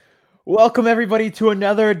Welcome, everybody, to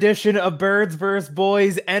another edition of Birds vs.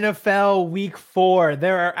 Boys NFL Week 4.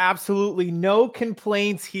 There are absolutely no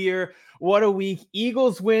complaints here. What a week.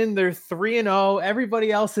 Eagles win. They're 3-0.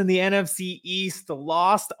 Everybody else in the NFC East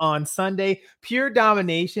lost on Sunday. Pure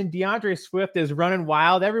domination. DeAndre Swift is running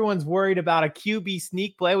wild. Everyone's worried about a QB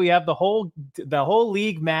sneak play. We have the whole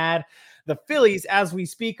league mad. The Phillies, as we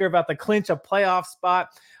speak, are about to clinch a playoff spot.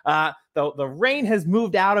 The rain has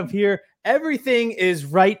moved out of here. Everything is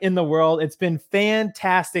right in the world. It's been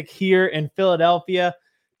fantastic here in Philadelphia.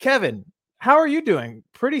 Kevin, how are you doing?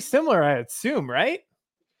 Pretty similar, I assume, right?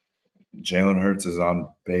 Jalen Hurts is on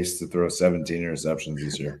pace to throw 17 interceptions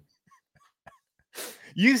this year.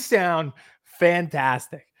 You sound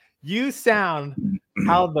fantastic. You sound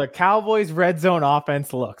how the Cowboys red zone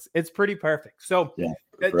offense looks. It's pretty perfect. So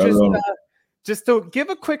just to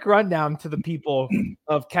give a quick rundown to the people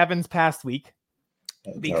of Kevin's past week,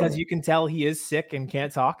 because you can tell he is sick and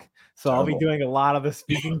can't talk. So I'll be doing a lot of the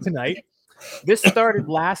speaking tonight. This started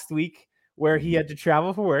last week where he had to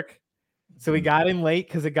travel for work. So he got in late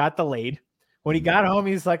because it got delayed. When he got home,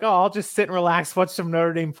 he's like, oh, I'll just sit and relax, watch some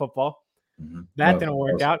Notre Dame football. That didn't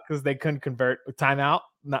work out because they couldn't convert timeout.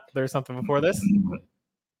 There's something before this.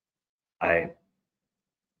 I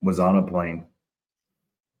was on a plane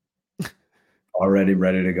already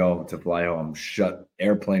ready to go to fly home, shut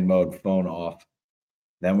airplane mode, phone off.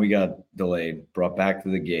 Then we got delayed, brought back to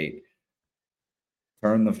the gate,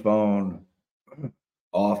 turned the phone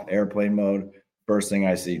off, airplane mode. First thing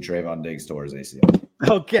I see, Trayvon Diggs tore his ACL.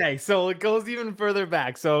 Okay, so it goes even further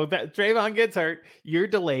back. So that Trayvon gets hurt, you're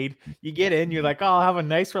delayed. You get in, you're like, oh, I'll have a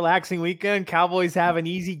nice, relaxing weekend. Cowboys have an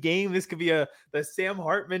easy game. This could be the Sam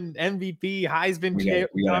Hartman MVP Heisman conversation.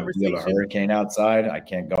 We have a hurricane outside. I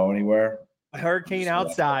can't go anywhere. A hurricane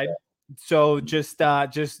outside. So just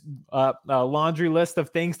a laundry list of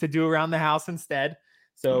things to do around the house instead.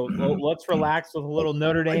 So let's relax with a little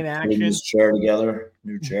Notre Dame action. This chair together,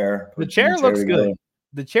 new chair. The chair looks good.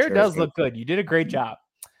 The chair does look good. You did a great job.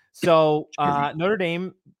 So Notre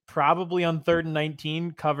Dame probably on 3rd and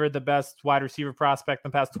 19 covered the best wide receiver prospect in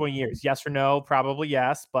the past 20 years. Yes or no? Probably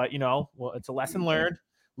yes. But, it's a lesson learned.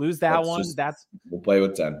 Lose that one. We'll play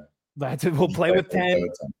with 10. We'll play with 10.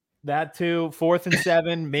 That too. 4th and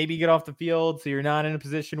 7. Maybe get off the field so you're not in a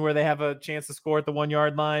position where they have a chance to score at the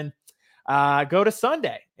 1-yard line. Go to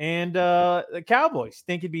Sunday. And the Cowboys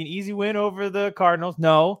think it'd be an easy win over the Cardinals.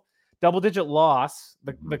 No. Double-digit loss.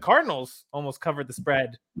 The Cardinals almost covered the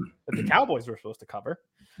spread that the Cowboys were supposed to cover.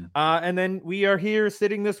 And then we are here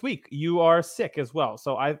sitting this week. You are sick as well.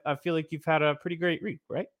 So I feel like you've had a pretty great week,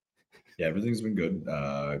 right? Yeah, everything's been good.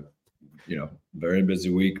 Very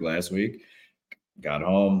busy week last week. Got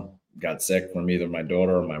home, got sick from either my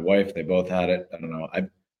daughter or my wife. They both had it. I don't know. I've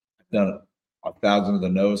done 1,000 of the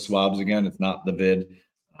nose swabs again. It's not the vid.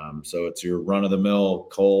 So it's your run-of-the-mill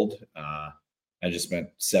cold. I just spent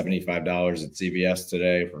 $75 at CVS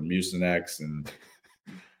today for Mucinex and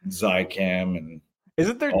Zicam and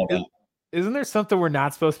isn't there something we're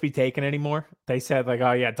not supposed to be taking anymore? They said like,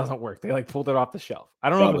 oh yeah, it doesn't work. They pulled it off the shelf.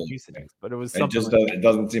 I don't know if it's Mucinex, but it was something. It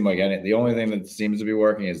doesn't seem like anything. The only thing that seems to be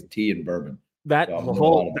working is tea and bourbon.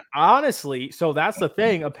 Honestly, so that's the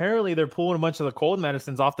thing. Apparently, they're pulling a bunch of the cold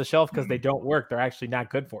medicines off the shelf because they don't work. They're actually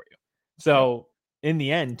not good for you. So in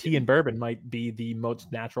the end, tea and bourbon might be the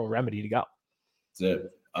most natural remedy to go. That's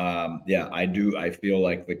it. I do. I feel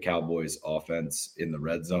like the Cowboys offense in the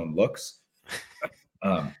red zone looks.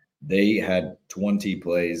 They had 20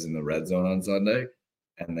 plays in the red zone on Sunday,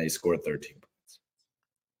 and they scored 13 points.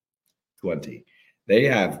 20. They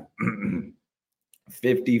have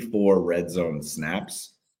 54 red zone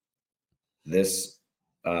snaps this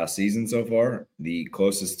season so far. The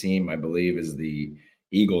closest team, I believe, is the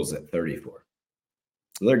Eagles at 34.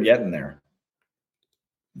 So they're getting there.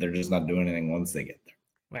 They're just not doing anything once they get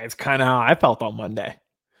there. It's kind of how I felt on Monday.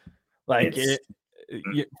 Like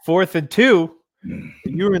 4th and 2,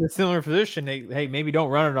 you were in a similar position. Hey, maybe don't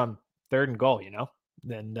run it on 3rd and goal,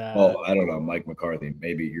 Then I don't know. Mike McCarthy,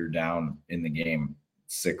 maybe you're down in the game,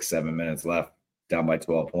 6-7 minutes left, down by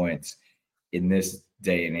 12 points. In this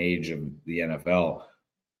day and age of the NFL,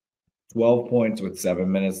 12 points with 7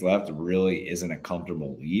 minutes left really isn't a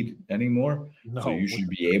comfortable lead anymore. No. So you should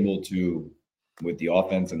be able to, with the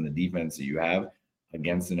offense and the defense that you have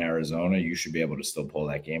against an Arizona, you should be able to still pull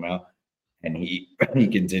that game out. And he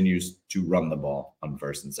continues to run the ball on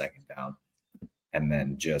 1st and 2nd down. And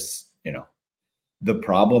then just, the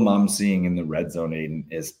problem I'm seeing in the red zone, Aidan,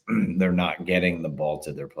 is they're not getting the ball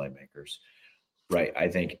to their playmakers. Right. I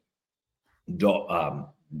think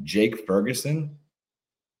Jake Ferguson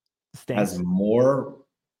has more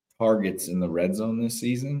targets in the red zone this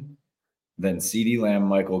season than CeeDee Lamb,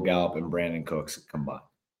 Michael Gallup, and Brandon Cooks combined.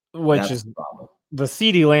 Which That's is the problem. The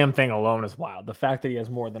CeeDee Lamb thing alone is wild. The fact that he has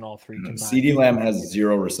more than all three combined. CeeDee Lamb has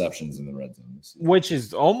 0 receptions in the red zone, which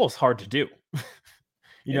is almost hard to do.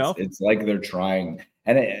 It's like they're trying.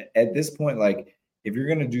 And at this point, like, if you're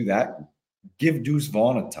going to do that, give Deuce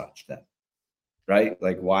Vaughn a touch then, right?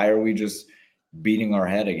 Like, why are we just beating our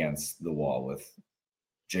head against the wall with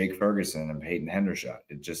Jake Ferguson and Peyton Hendershot?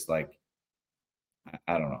 It's just like,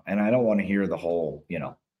 I don't know. And I don't want to hear the whole, you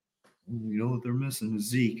know what they're missing is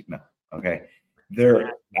Zeke. No. Okay.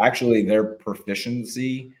 Their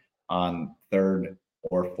proficiency on 3rd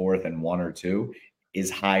or 4th and 1 or 2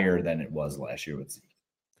 is higher than it was last year with Zeke.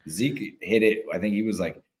 Zeke hit it. I think he was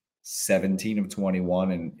like 17 of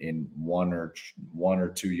 21 in 1 or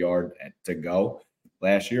 2 yard to go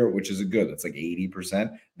last year, which is a good. That's like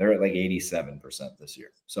 80%. They're at like 87% this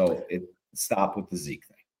year. So stop with the Zeke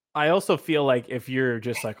thing. I also feel like if you're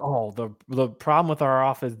just like, oh, the problem with our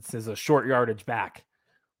offense is a short yardage back.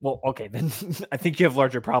 Well, okay, then I think you have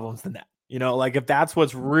larger problems than that. Like if that's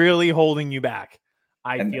what's really holding you back,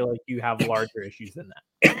 I feel like you have larger issues than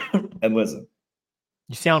that. And listen,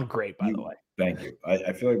 you sound great, by the way. Thank you.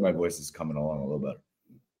 I feel like my voice is coming along a little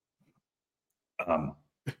better.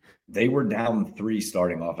 They were down 3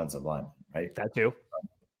 starting offensive linemen, right? That too.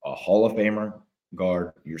 A Hall of Famer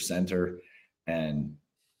guard, your center, and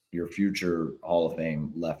your future Hall of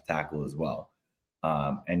Fame left tackle as well.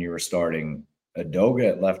 And you were starting Adoga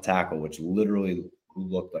at left tackle, which literally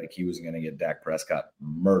looked like he was going to get Dak Prescott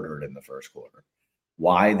murdered in the first quarter.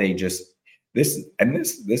 Why they just this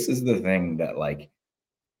is the thing that, like,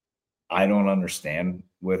 I don't understand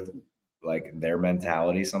with, like, their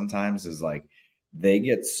mentality sometimes is like they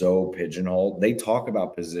get so pigeonholed. They talk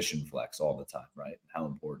about position flex all the time, right? How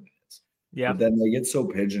important it is. Yeah. But then they get so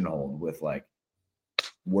pigeonholed with, like,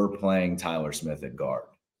 we're playing Tyler Smith at guard.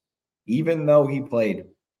 Even though he played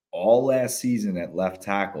all last season at left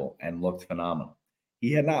tackle and looked phenomenal,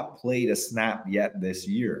 he had not played a snap yet this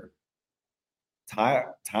year.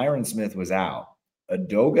 Tyron Smith was out.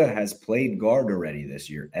 Adoga has played guard already this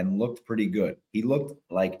year and looked pretty good. He looked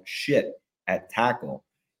like shit at tackle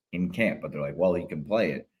in camp, but they're like, well, he can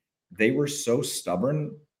play it. They were so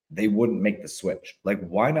stubborn, they wouldn't make the switch. Like,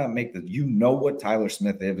 why not make what Tyler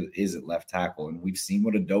Smith is at left tackle, and we've seen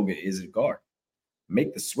what Adoga is at guard.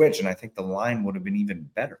 Make the switch, and I think the line would have been even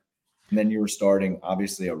better. And then you were starting,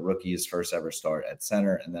 obviously, a rookie, his first ever start at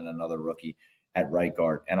center, and then another rookie at right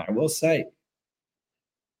guard. And I will say,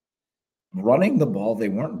 running the ball, they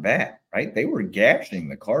weren't bad, right? They were gashing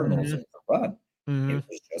the Cardinals in the run. It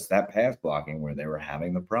was just that pass blocking where they were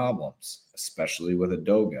having the problems, especially with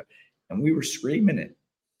Adoga. And we were screaming it.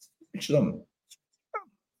 Switch them.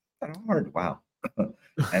 That hard. Wow.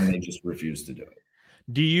 And they just refused to do it.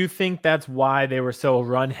 Do you think that's why they were so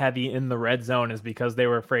run heavy in the red zone, is because they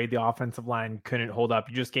were afraid the offensive line couldn't hold up?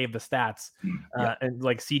 You just gave the stats. And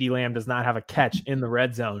like CeeDee Lamb does not have a catch in the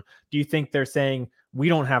red zone. Do you think they're saying we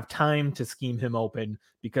don't have time to scheme him open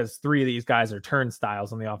because 3 of these guys are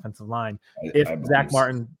turnstiles on the offensive line? If Zach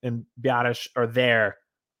Martin and Biadasz are there,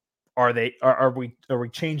 are we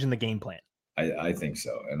changing the game plan? I think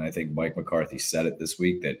so. And I think Mike McCarthy said it this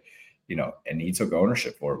week that, and he took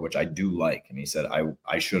ownership for it, which I do like. And he said,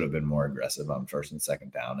 I should have been more aggressive on 1st and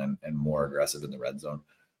 2nd down and more aggressive in the red zone.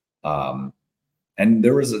 And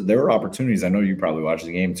there were opportunities. I know you probably watched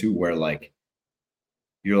the game too, where, like,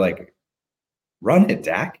 you're like, run it,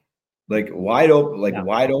 Dak, like wide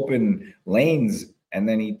open lanes. And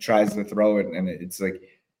then he tries to throw it. And it's like,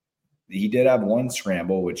 he did have one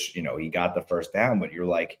scramble, which, he got the first down, but you're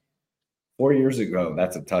like, 4 years ago,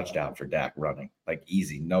 that's a touchdown for Dak running, like,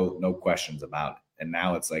 easy, no questions about it. And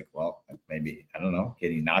now it's like, well, maybe, I don't know,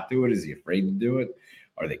 can he not do it? Is he afraid to do it?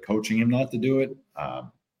 Are they coaching him not to do it?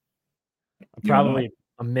 Probably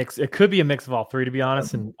a mix. It could be a mix of all 3, to be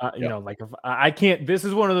honest. And like, if I can't, this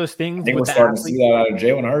is one of those things. I think we're starting to see that out of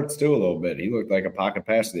Jalen Hurts too a little bit. He looked like a pocket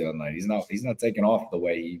passer the other night. He's not taking off the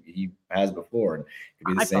way he has before, and it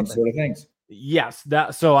could be the same sort of things. Yes,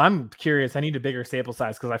 so I'm curious. I need a bigger sample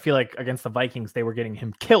size because I feel like against the Vikings they were getting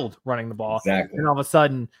him killed running the ball. Exactly. And all of a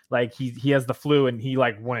sudden, like, he has the flu and he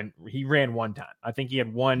ran one time. I think he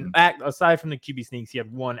had one aside from the QB sneaks, he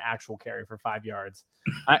had one actual carry for 5 yards,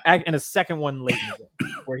 and a second one late in the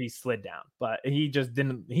game where he slid down. But he just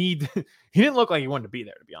didn't. He didn't look like he wanted to be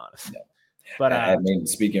there, to be honest. No. But I mean,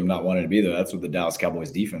 speaking of not wanting to be there, that's what the Dallas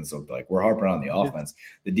Cowboys defense looked like. We're harping on the offense.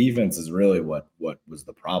 The defense is really what was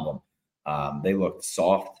the problem. They looked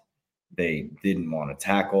soft. They didn't want to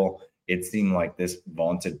tackle. It seemed like this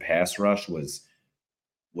vaunted pass rush was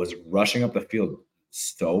rushing up the field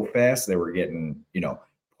so fast. They were getting,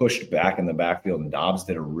 pushed back in the backfield, and Dobbs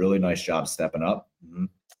did a really nice job stepping up. Mm-hmm.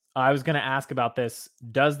 I was going to ask about this.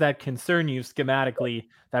 Does that concern you schematically,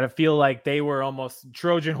 that I feel like they were almost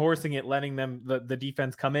Trojan horsing it, letting them the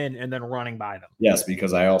defense come in and then running by them? Yes,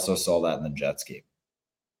 because I also saw that in the Jets game,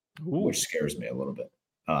 Which scares me a little bit.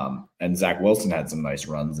 And Zach Wilson had some nice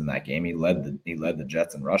runs in that game. He led the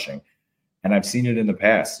Jets in rushing, and I've seen it in the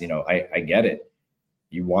past. I get it.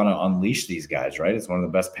 You want to unleash these guys, right? It's one of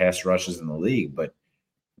the best pass rushes in the league, but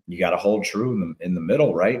you got to hold true in the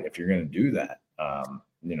middle, right? If you're going to do that.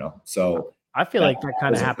 So I feel like that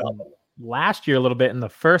kind of happened last year a little bit in the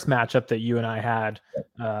first matchup that you and I had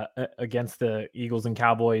against the Eagles and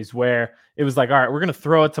Cowboys, where it was like, all right, we're going to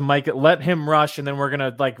throw it to Mike, let him rush. And then we're going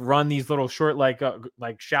to like run these little short, like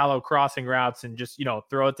shallow crossing routes and just,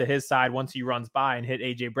 throw it to his side once he runs by and hit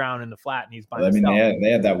AJ Brown in the flat. And he's by himself.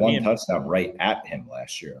 They had that one touchdown right at him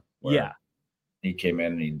last year. Yeah. He came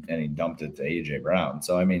in and he dumped it to AJ Brown.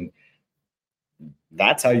 So,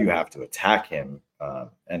 that's how you have to attack him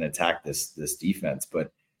and attack this defense.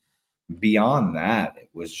 But beyond that, it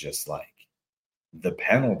was just like the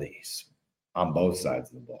penalties on both sides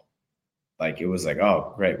of the ball. Like, it was like,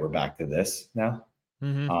 oh, great, we're back to this now.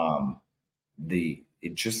 Mm-hmm.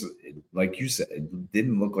 Like you said, it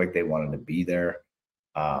didn't look like they wanted to be there.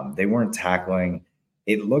 They weren't tackling.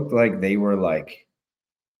 It looked like they were like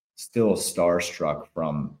still starstruck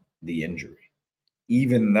from the injury,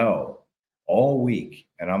 even though all week,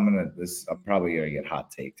 and I'm probably gonna get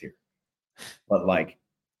hot taked here, but like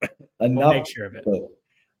enough. We'll make sure of it.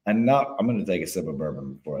 Enough. I'm gonna take a sip of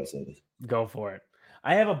bourbon before I say this. Go for it.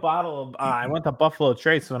 I have a bottle of. I went to Buffalo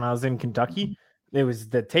Trace when I was in Kentucky.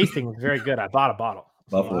 The tasting was very good. I bought a bottle.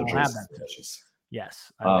 Buffalo Trace is delicious.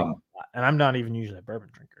 Yes, and I'm not even usually a bourbon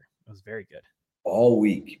drinker. It was very good. All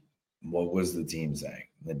week, what was the team saying?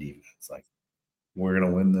 The defense, like, we're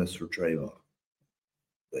gonna win this for Trayvon.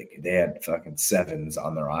 Like, they had fucking 7s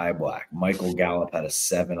on their eye black. Michael Gallup had a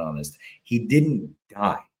 7 on his. He didn't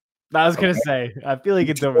die. I was gonna say. I feel like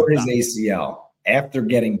it's over his ACL after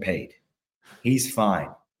getting paid. He's fine.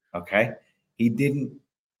 Okay, he didn't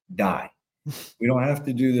die. We don't have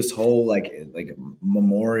to do this whole like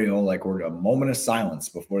memorial, like we're a moment of silence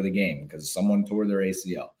before the game because someone tore their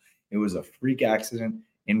ACL. It was a freak accident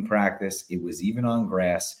in practice. It was even on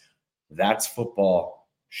grass. That's football.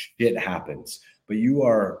 Shit happens. But you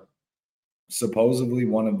are supposedly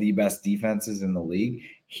one of the best defenses in the league.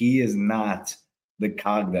 He is not the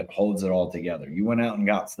cog that holds it all together. You went out and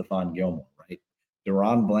got Stephon Gilmore, right?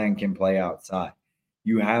 Deron Bland can play outside.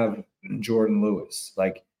 You have Jordan Lewis.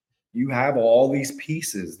 Like, you have all these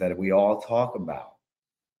pieces that we all talk about.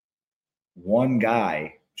 One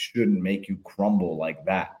guy shouldn't make you crumble like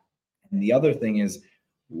that. And the other thing is,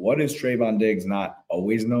 what is Trayvon Diggs not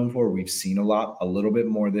always known for? We've seen a little bit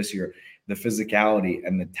more this year, the physicality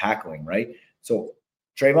and the tackling, right? So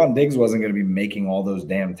Trayvon Diggs wasn't going to be making all those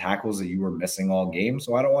damn tackles that you were missing all game.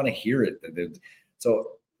 So I don't want to hear it.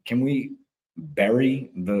 So can we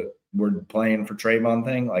bury the we're playing for Trayvon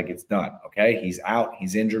thing? Like, it's done. Okay. He's out.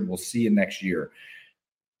 He's injured. We'll see you next year.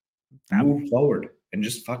 Move forward and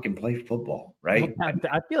just fucking play football, right? Well,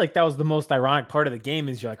 I feel like that was the most ironic part of the game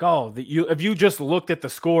is you're like, oh, if you just looked at the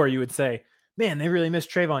score, you would say, man, they really missed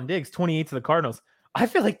Trayvon Diggs, 28 to the Cardinals. I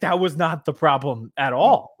feel like that was not the problem at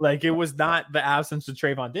all. Like, it was not the absence of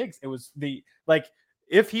Trayvon Diggs. It was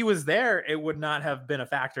if he was there, it would not have been a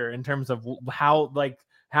factor in terms of how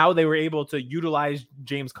they were able to utilize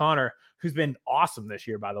James Conner, who's been awesome this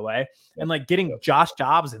year, by the way, and like getting Josh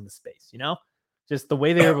Dobbs in the space, just the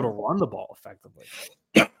way they were able to run the ball effectively.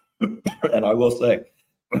 And I will say,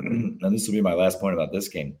 and this will be my last point about this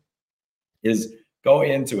game, is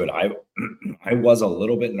going into it, I was a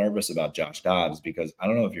little bit nervous about Josh Dobbs because I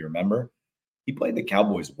don't know if you remember, he played the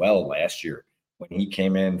Cowboys well last year when he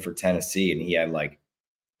came in for Tennessee and he had like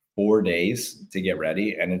 4 days to get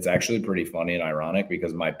ready. And it's actually pretty funny and ironic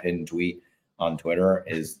because my pinned tweet on Twitter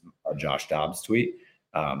is a Josh Dobbs tweet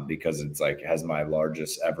because it's like has my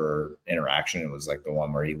largest ever interaction. It was like the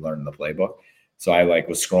one where he learned the playbook. So I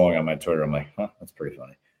was scrolling on my Twitter. I'm like, that's pretty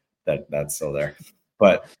funny that's still there.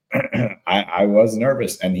 But I was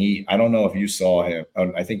nervous. And I don't know if you saw him.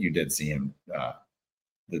 I think you did see him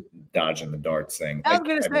the dodging the darts thing. I was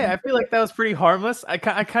going to say, I feel like that was pretty harmless. I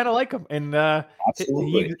kind of like him. And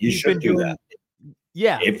absolutely. You should do that.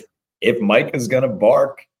 Yeah. If Mike is going to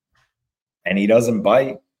bark and he doesn't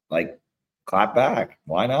bite, like, clap back.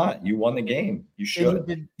 Why not? You won the game. You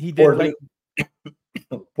should. He did.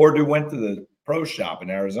 Poor dude went to the pro shop in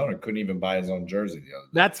Arizona, couldn't even buy his own jersey the other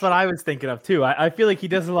day. That's what I was thinking of too. I feel like he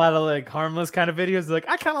does a lot of like harmless kind of videos. Like,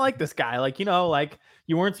 I kind of like this guy. Like,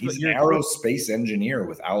 you weren't. He's an aerospace engineer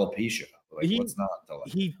with alopecia. Like, what's not to like?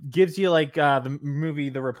 He gives you like the movie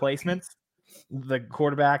The Replacements. The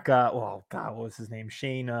quarterback, oh God, what was his name?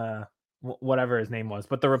 Shane, whatever his name was.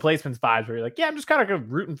 But The Replacements vibes where you're like, yeah, I'm just kind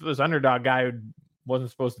of rooting for this underdog guy who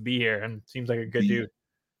wasn't supposed to be here and seems like a good dude.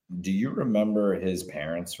 Do you remember his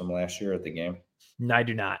parents from last year at the game? No, I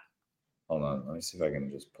do not. Hold on, let me see if I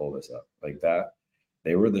can just pull this up like that.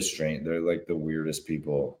 They were they're like the weirdest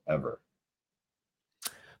people ever.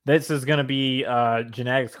 This is going to be a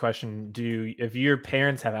genetics question. If your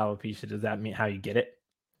parents have alopecia, does that mean how you get it?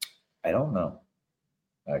 I don't know,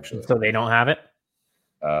 actually. So they don't have it?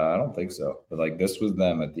 I don't think so. But like, this was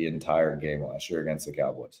them at the entire game last year against the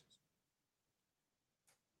Cowboys.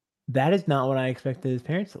 That is not what I expected his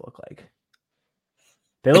parents to look like.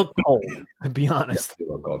 They look cold, to be honest. Yeah,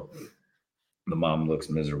 they look cold. The mom looks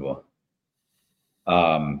miserable.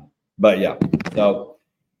 But yeah, so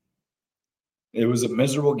it was a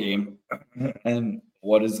miserable game. And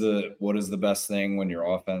what is the best thing when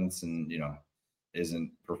your offense and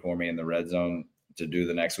isn't performing in the red zone to do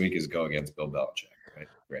the next week is go against Bill Belichick, right?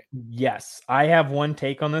 Great. Yes, I have one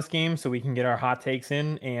take on this game, so we can get our hot takes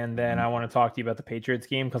in, and then I want to talk to you about the Patriots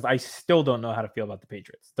game because I still don't know how to feel about the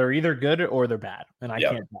Patriots. They're either good or they're bad, and I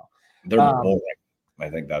can't tell. They're boring. I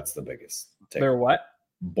think that's the biggest take. They're what?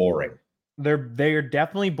 Boring. They're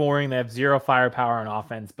definitely boring. They have zero firepower on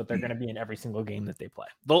offense, but they're going to be in every single game that they play.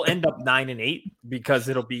 They'll end up 9-8 because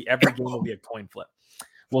every game will be a coin flip.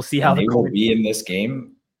 We'll see how they will be in this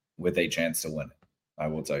game with a chance to win it. I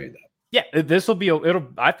will tell you that. Yeah, this will be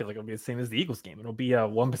I feel like it'll be the same as the Eagles game. It'll be a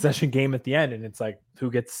one possession game at the end, and it's like who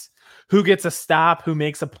gets a stop, who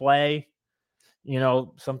makes a play.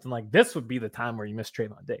 Something like this would be the time where you miss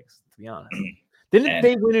Trayvon Diggs, to be honest. Didn't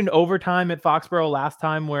they win in overtime at Foxborough last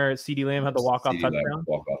time where CeeDee Lamb had the walk-off touchdown?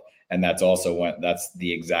 And that's that's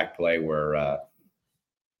the exact play where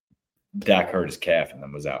Dak hurt his calf and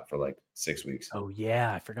then was out for like 6 weeks. Oh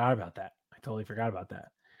yeah, I forgot about that. I totally forgot about that.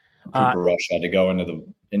 Cooper Rush had to go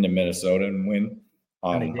into Minnesota and win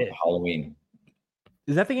on Halloween.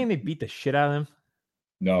 Is that the game they beat the shit out of them?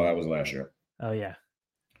 No, that was last year. Oh yeah.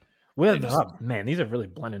 Man, these are really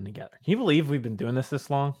blending together. Can you believe we've been doing this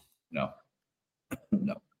long? No.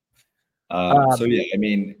 So yeah, I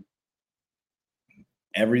mean,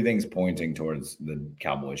 everything's pointing towards the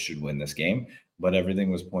Cowboys should win this game, but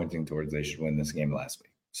everything was pointing towards they should win this game last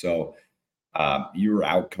week. So you were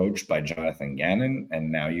outcoached by Jonathan Gannon,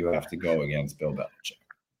 and now you have to go against Bill Belichick.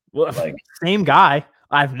 Well, same guy.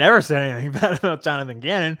 I've never said anything bad about Jonathan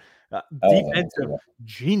Gannon. Defensive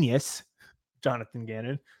genius, Jonathan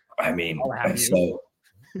Gannon. I mean,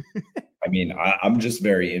 I'm just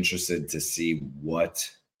very interested to see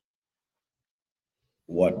what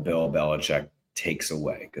Bill Belichick takes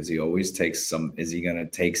away, because he always takes some. Is he going to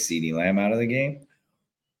take CeeDee Lamb out of the game?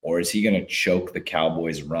 Or is he going to choke the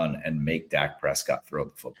Cowboys' run and make Dak Prescott throw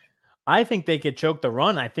the football? I think they could choke the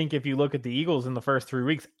run. I think if you look at the Eagles in the first 3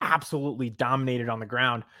 weeks, absolutely dominated on the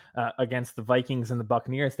ground against the Vikings and the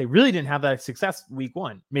Buccaneers. They really didn't have that success week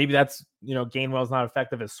one. Maybe that's, Gainwell's not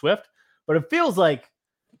effective as Swift, but it feels like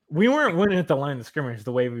we weren't winning at the line of scrimmage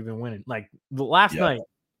the way we've been winning. Like the last night,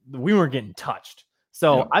 we weren't getting touched.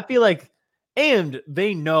 So I feel like, and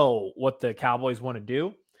they know what the Cowboys want to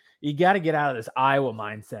do. You got to get out of this Iowa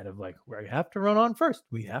mindset of like, we have to run on first,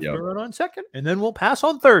 we have to run on second, and then we'll pass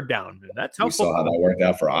on third down. And that's how we saw how that worked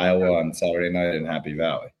out for Iowa on Saturday night in Happy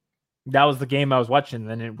Valley. That was the game I was watching. And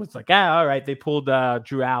then it was like, all right, they pulled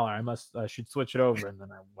Drew Aller. I should switch it over. And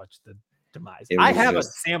then I watched the demise.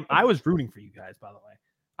 I was rooting for you guys, by the way.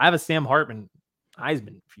 I have a Sam Hartman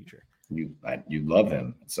Heisman future. You love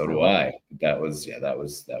him. So do I. That was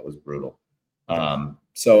brutal.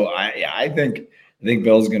 So I think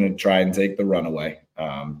Bill's going to try and take the runaway,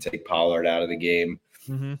 take Pollard out of the game,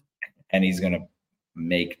 and he's going to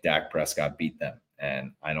make Dak Prescott beat them.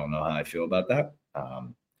 And I don't know how I feel about that.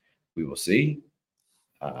 We will see.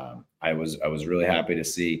 I was really happy to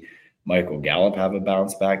see Michael Gallup have a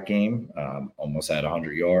bounce back game. Almost had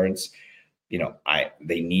 100 yards.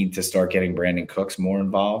 They need to start getting Brandon Cooks more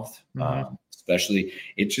involved. Especially,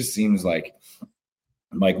 it just seems like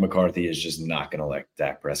Mike McCarthy is just not going to let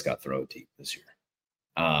Dak Prescott throw deep this year.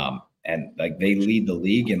 And like they lead the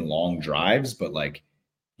league in long drives, but like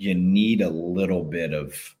you need a little bit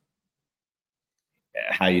of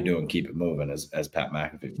how you doing, keep it moving, as Pat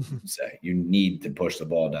McAfee would say. You need to push the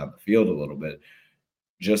ball down the field a little bit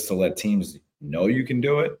just to let teams know you can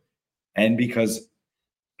do it. And because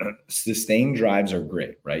sustained drives are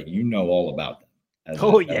great, right? You know all about them.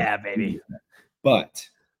 Baby. But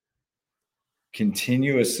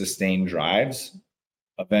continuous sustained drives,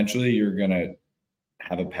 eventually you're going to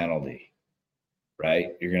have a penalty,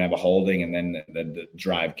 right? You're going to have a holding and then the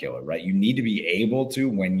drive killer, right? You need to be able to,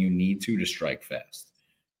 when you need to strike fast.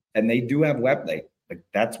 And they do have like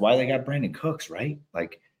that's why they got Brandon Cooks, right?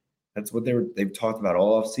 Like that's what they've talked about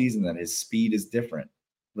all off season, that his speed is different.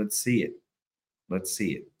 Let's see it. Let's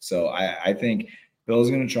see it. So I think Bill's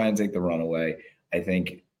going to try and take the run away. I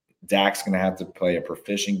think Dak's going to have to play a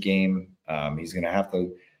proficient game. He's going to have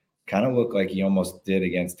to kind of look like he almost did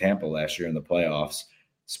against Tampa last year in the playoffs.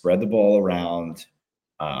 Spread the ball around,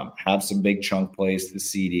 have some big chunk plays to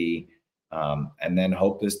CD, and then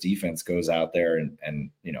hope this defense goes out there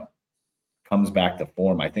and comes back to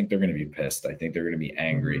form. I think they're going to be pissed. I think they're going to be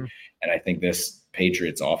angry. Mm-hmm. And I think this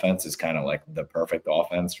Patriots offense is kind of like the perfect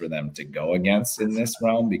offense for them to go against in this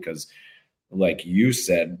realm, because like you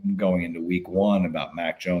said, going into week 1 about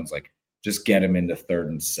Mac Jones, like just get him into 3rd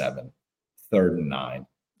and 7, 3rd and 9,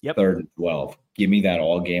 3rd and 12. Give me that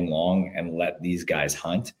all game long and let these guys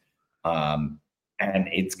hunt. And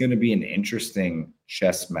it's going to be an interesting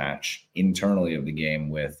chess match internally of the game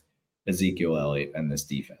with Ezekiel Elliott and this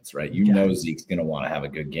defense, right? You know Zeke's going to want to have a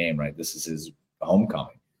good game, right? This is his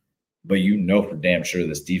homecoming. But for damn sure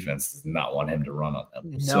this defense does not want him to run on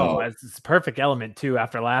them. No, it's a perfect element, too,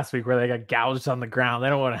 after last week where they got gouged on the ground. They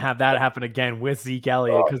don't want to have that happen again with Zeke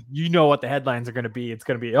Elliott, because you know what the headlines are going to be. It's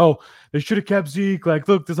going to be, they should have kept Zeke. Like,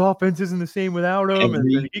 look, this offense isn't the same without him.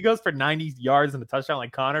 And then he goes for 90 yards and a touchdown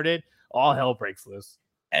like Connor did. All hell breaks loose.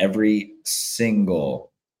 Every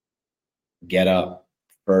single get up,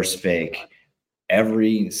 first fake,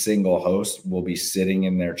 every single host will be sitting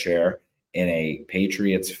in their chair in a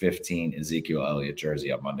Patriots 15 Ezekiel Elliott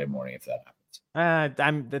jersey up Monday morning if that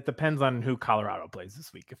happens. It depends on who Colorado plays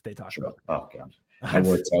this week if they talk about it. Oh god. And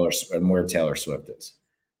where Taylor Swift is.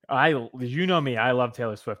 You know me, I love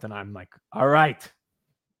Taylor Swift, and I'm like, all right.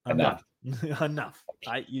 Enough. Enough.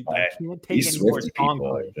 I can't take any more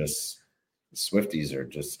people. Swifties are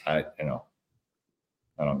just I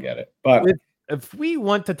don't get it. But if we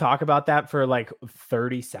want to talk about that for like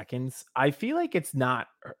 30 seconds, I feel like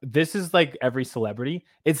this is like every celebrity.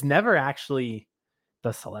 It's never actually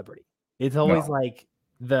the celebrity. It's always like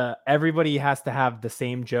everybody has to have the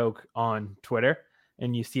same joke on Twitter,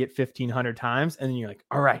 and you see it 1,500 times, and then you're like,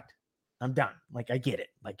 all right, I'm done. Like, I get it.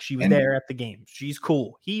 Like, she was there at the game. She's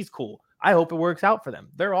cool. He's cool. I hope it works out for them.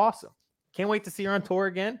 They're awesome. Can't wait to see her on tour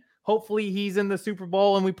again. Hopefully he's in the Super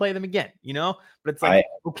Bowl and we play them again, but it's like,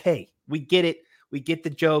 okay, we get it. We get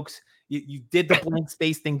the jokes. You did the blank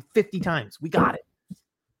space thing 50 times. We got it.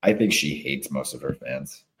 I think she hates most of her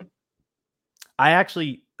fans. I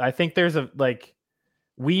think there's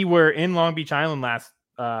we were in Long Beach Island last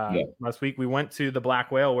week. We went to the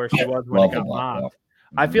Black Whale where she was when it got mobbed.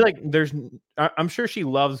 Mm-hmm. I feel like I'm sure she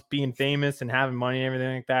loves being famous and having money and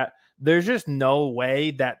everything like that. There's just no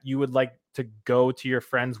way that you would like to go to your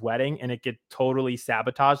friend's wedding and it get totally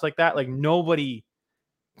sabotaged like that. Like, nobody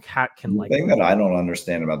can like. The thing that I don't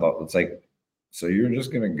understand about that, it's like, so you're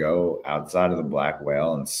just gonna go outside of the Black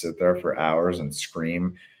Whale and sit there for hours and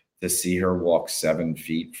scream to see her walk 7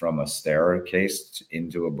 feet from a staircase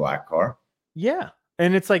into a black car? Yeah.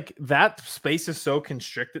 And it's like, that space is so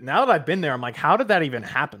constricted. Now that I've been there, I'm like, how did that even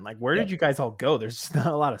happen? Like, where did you guys all go? There's just not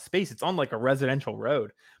a lot of space. It's on like a residential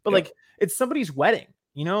road, but like, it's somebody's wedding,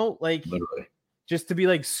 like literally, just to be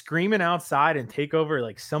like screaming outside and take over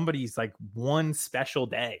like somebody's like one special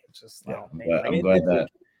day. It's just, I'm glad that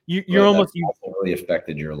you're almost really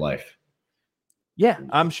affected your life. Yeah.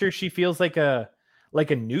 I'm sure she feels like a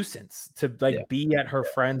nuisance to be at her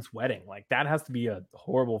friend's wedding. Like, that has to be a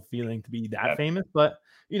horrible feeling to be that famous, but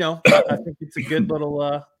I think it's a good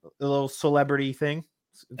little celebrity thing.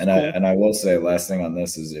 It's cool. I will say, last thing on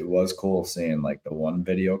this is, it was cool seeing like the one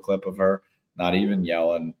video clip of her, not even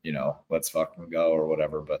yelling, let's fucking go or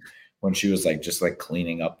whatever, but when she was like, just like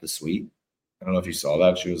cleaning up the suite. I don't know if you saw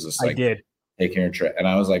that. She was just like taking her trip. And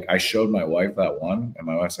I was like, I showed my wife that one, and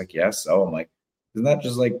my wife's like, yes. So I'm like, isn't that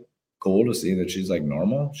just like cool to see that she's like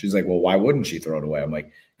normal? She's like, well, why wouldn't she throw it away? I'm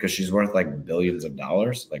like, because she's worth like billions of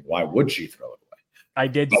dollars. Like, why would she throw it away? I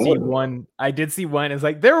did see one. It's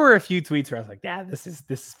like, there were a few tweets where I was like, yeah, this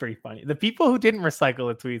is pretty funny. The people who didn't recycle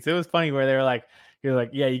the tweets, it was funny where they were like, you're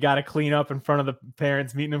like, yeah, you got to clean up in front of the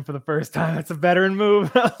parents meeting them for the first time. That's a veteran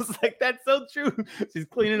move. I was like, that's so true. She's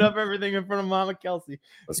cleaning up everything in front of Mama Kelsey.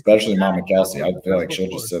 Especially Mama Kelsey. I feel like she'll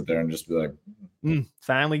just sit there and just be like,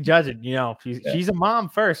 silently judging. She's a mom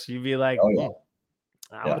first. You'd be like,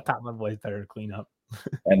 I would have taught my boys better to clean up.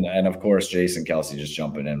 and of course, Jason Kelsey just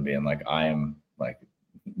jumping in, being like, I am like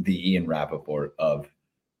the Ian Rappaport of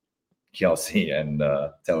Kelsey and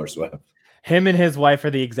Taylor Swift. Him and his wife are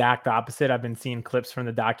the exact opposite. I've been seeing clips from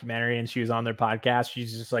the documentary, and she was on their podcast.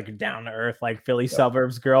 She's just like a down to earth, like Philly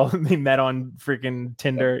suburbs girl. They met on freaking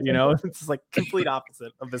Tinder. You know, it's just like complete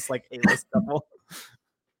opposite of this like A-list couple.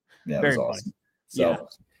 Yeah, it Very was funny. awesome.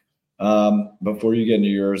 So, before you get into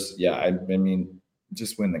yours, I mean,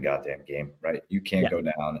 just win the goddamn game, right? You can't go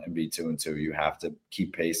down and be 2-2. You have to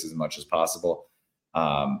keep pace as much as possible,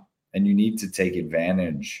 and you need to take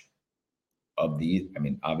advantage of the. I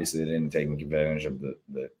mean, obviously they didn't take advantage of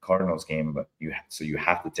the Cardinals game, but you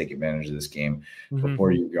have to take advantage of this game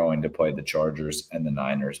before you're going to play the Chargers and the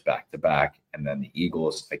Niners back to back, and then the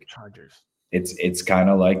Eagles. Like Chargers, it's kind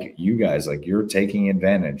of like you guys, like you're taking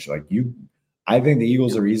advantage. Like I think the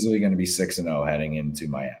Eagles are easily going to be 6-0 heading into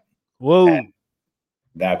Miami. Whoa, and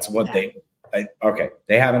that's what they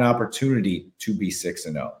have an opportunity to be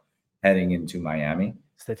 6-0 heading into Miami.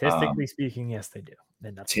 Statistically speaking, yes, they do.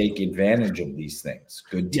 Take advantage of these things.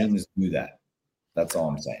 Good teams do that. That's all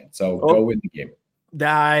I'm saying. So go win the game.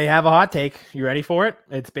 I have a hot take. You ready for it?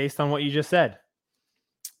 It's based on what you just said.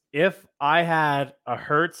 If I had a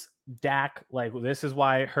Hurts, Dak, like this is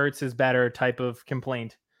why Hurts is better type of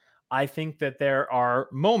complaint, I think that there are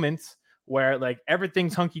moments where like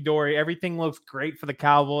everything's hunky-dory, everything looks great for the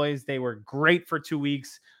Cowboys. They were great for 2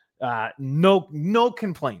 weeks. No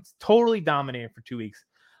complaints. Totally dominated for 2 weeks.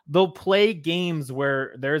 They'll play games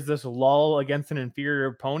where there's this lull against an inferior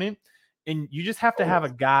opponent, and you just have to have a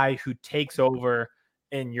guy who takes over,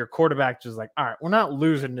 and your quarterback just like, all right, we're not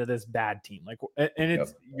losing to this bad team. Like, and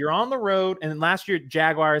it's you're on the road. And last year,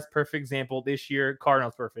 Jaguars, perfect example. This year,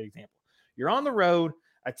 Cardinals, perfect example. You're on the road,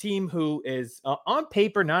 a team who is on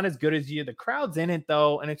paper not as good as you. The crowd's in it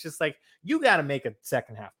though, and it's just like you got to make a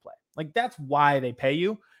second half play. Like that's why they pay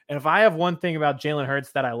you. And if I have one thing about Jalen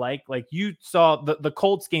Hurts that I like you saw the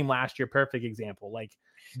Colts game last year, perfect example. Like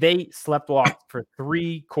they slept walked for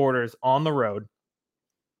 3 quarters on the road.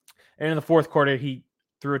 And in the fourth quarter, he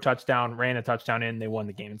threw a touchdown, ran a touchdown in, they won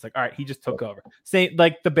the game. It's like, all right, he just took over. Same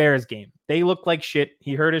like the Bears game. They looked like shit.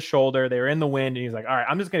 He hurt his shoulder. They were in the wind. And he's like, all right,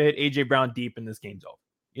 I'm just going to hit AJ Brown deep and this game's over.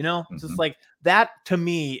 You know, it's just like that to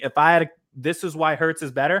me. If I had this is why Hurts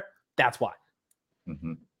is better. That's why.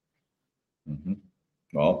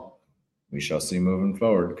 Well, we shall see moving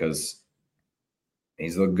forward because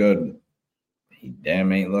he's looked good. He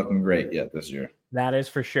damn ain't looking great yet this year. That is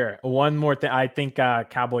for sure. One more thing. I think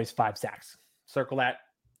Cowboys 5 sacks. Circle that.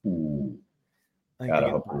 Ooh. Gotta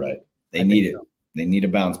hope you're right. They need it. So. They need a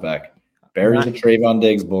bounce back. Bury the Trayvon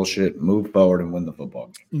Diggs bullshit, move forward, and win the football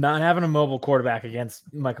game. Not having a mobile quarterback against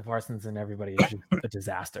Michael Parsons and everybody is just a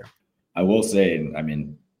disaster. I will say, I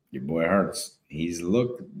mean, your boy Hurts, he's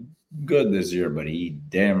looked good this year, but he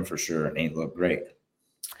damn for sure ain't looked great.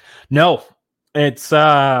 No, it's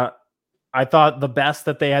I thought the best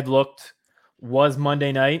that they had looked was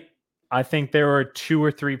Monday night. I think there were 2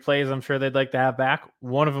 or 3 plays I'm sure they'd like to have back.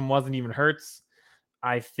 One of them wasn't even Hurts.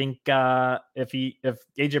 I think if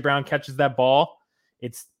AJ Brown catches that ball,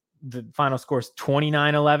 it's the final score is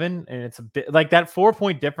 29-11, and it's a bit like that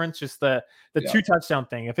 4-point difference. Just the 2 touchdown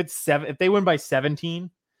thing. If they win by 17,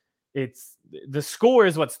 it's the score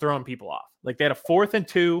is what's throwing people off. Like they had a 4th and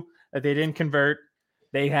 2 that they didn't convert.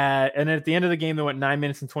 They had, and at the end of the game, they went 9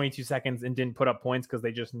 minutes and 22 seconds and didn't put up points because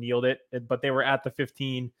they just kneeled it. But they were at the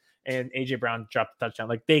 15. And AJ Brown dropped the touchdown.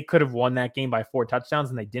 Like they could have won that game by 4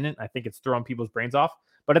 touchdowns and they didn't. I think it's throwing people's brains off.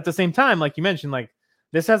 But at the same time, like you mentioned, like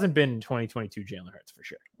this hasn't been 2022 Jalen Hurts for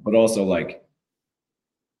sure. But also like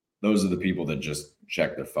those are the people that just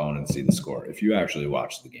check their phone and see the score. If you actually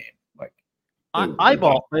watch the game, like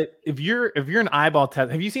eyeball, if you're an eyeball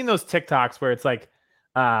test, have you seen those TikToks where it's like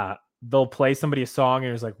they'll play somebody a song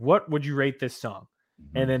and it's like, what would you rate this song?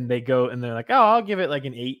 And then they go and they're like, oh, I'll give it like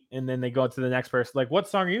an 8. And then they go to the next person. Like, what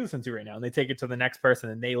song are you listening to right now? And they take it to the next person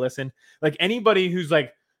and they listen. Like anybody who's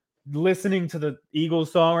like listening to the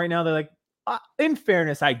Eagles song right now, they're like, in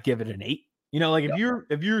fairness, I'd give it an 8. You know, like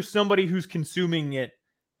if you're somebody who's consuming it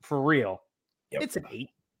for real, it's an 8.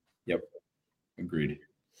 Yep. Agreed.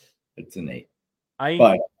 It's an 8.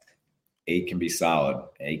 But 8 can be solid.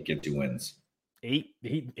 8 gets you wins.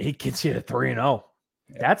 8 gets you to 3-0.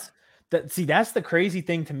 That's the crazy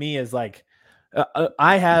thing to me is like,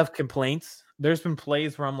 I have complaints. There's been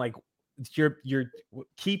plays where I'm like, you're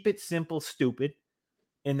keep it simple, stupid.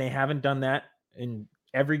 And they haven't done that in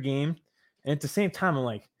every game. And at the same time, I'm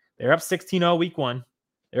like, they're up 16-0 week 1.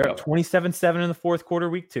 They're up 27-7 in the fourth quarter,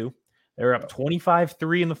 week 2. They're up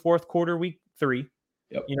 25-3 in the fourth quarter, week 3.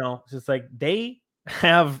 You know, it's just like they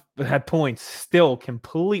have had points still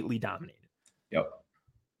completely dominated.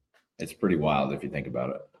 It's pretty wild if you think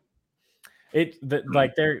about it.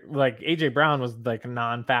 Like AJ Brown was like a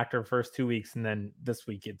non-factor first 2 weeks, and then this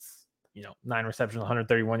week it's 9 receptions,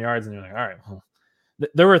 131 yards. And you're like, all right, well,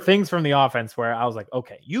 there were things from the offense where I was like,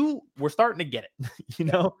 okay, we're starting to get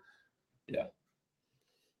it, Yeah.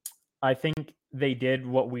 I think they did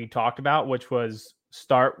what we talked about, which was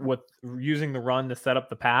start with using the run to set up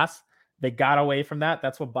the pass. They got away from that.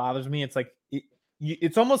 That's what bothers me. It's like,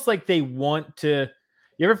 it's almost like they want to.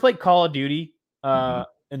 You ever play Call of Duty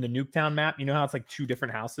in the Nuketown map? You know how it's like 2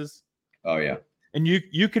 different houses? Oh, yeah. And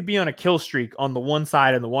you could be on a kill streak on the one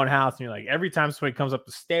side of the one house, and you're like, every time somebody comes up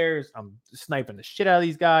the stairs, I'm sniping the shit out of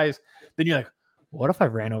these guys. Then you're like, what if I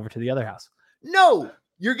ran over to the other house? No!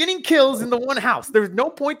 You're getting kills in the one house. There's no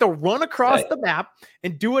point to run across the map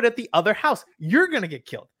and do it at the other house. You're going to get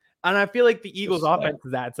killed. And I feel like the Eagles' offense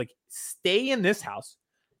is that. It's like, stay in this house.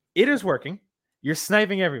 It is working. You're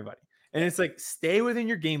sniping everybody. And it's like, stay within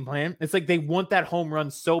your game plan. It's like they want that home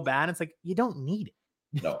run so bad. It's like, you don't need it.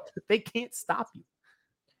 No. They can't stop you.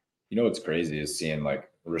 You know what's crazy is seeing like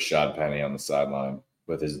Rashad Penny on the sideline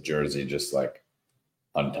with his jersey just like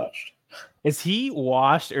untouched. Is he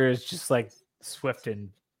washed or is just like Swift and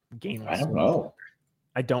Gainwell? I don't know.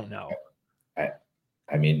 I don't know.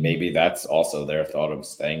 I mean, maybe that's also their thought of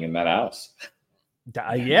staying in that house.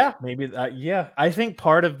 Yeah, maybe. Yeah, I think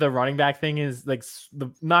part of the running back thing is like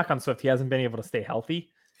the knock on Swift. He hasn't been able to stay healthy.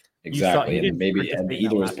 Exactly, and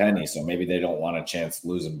either was Penny, so maybe they don't want a chance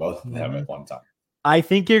losing both of them at one time. I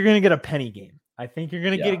think you're going to get a Penny game. I think you're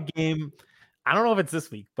going to get a game. I don't know if it's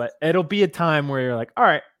this week, but it'll be a time where you're like, all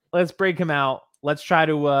right, let's break him out. Let's try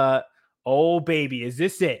to, oh, baby, is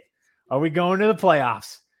this it? Are we going to the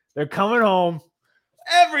playoffs? They're coming home.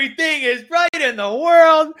 Everything is right in the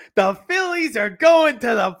world. The Phillies are going to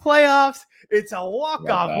the playoffs. It's a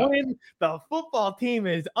walk-off win. The football team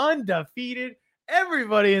is undefeated.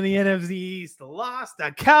 Everybody in the NFC East lost.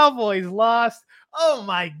 The Cowboys lost. Oh,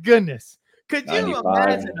 my goodness. Could you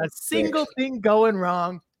imagine a single thing going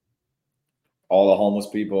wrong? All the homeless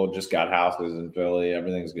people just got houses in Philly.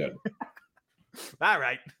 Everything's good. All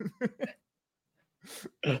right.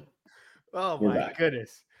 Oh, my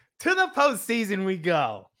goodness. To the postseason we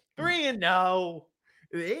go. 3-0.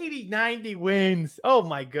 80-90 wins. Oh,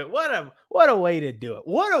 my God. What a way to do it.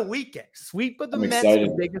 What a weekend. Sweep of the Mets,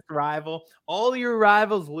 the biggest rival. All your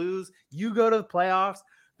rivals lose. You go to the playoffs.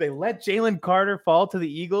 They let Jalen Carter fall to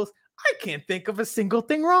the Eagles. I can't think of a single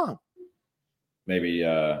thing wrong. Maybe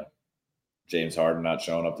James Harden not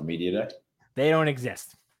showing up to media day? They don't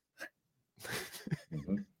exist.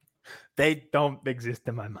 They don't exist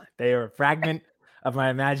in my mind. They are a fragment of my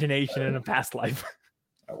imagination in a past life.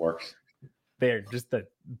 That works. They're just the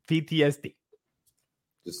PTSD.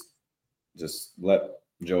 Just let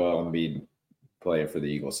Joel Embiid play for the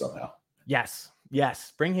Eagles somehow. Yes.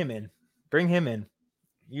 Bring him in.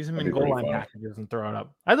 Use him in goal line packages and throw it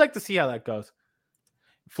up. I'd like to see how that goes.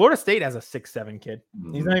 Florida State has a 6'7" kid.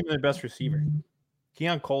 He's not even their best receiver.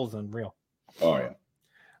 Keon Cole's unreal. Oh,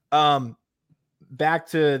 yeah. Back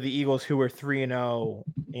to the Eagles, who were 3-0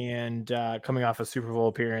 and coming off a Super Bowl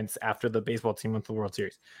appearance after the baseball team went to the World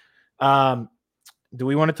Series. Do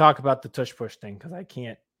we want to talk about the tush push thing? Because I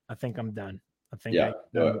can't. I think I'm done. I'm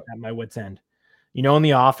at my wit's end. In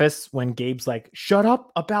the office when Gabe's like, "Shut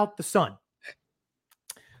up about the sun."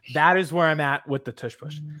 That is where I'm at with the tush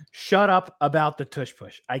push. Shut up about the tush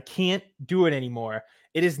push. I can't do it anymore.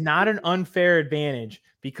 It is not an unfair advantage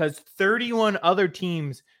because 31 other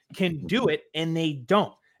teams can do it and they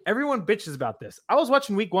don't. Everyone bitches about this. I was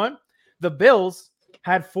watching week 1. The Bills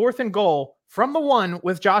had 4th and goal from the 1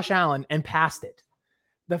 with Josh Allen and passed it.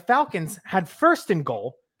 The Falcons had 1st and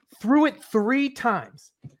goal, threw it 3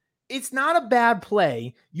 times. It's not a bad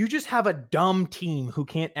play. You just have a dumb team who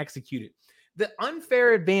can't execute it. The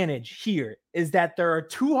unfair advantage here is that there are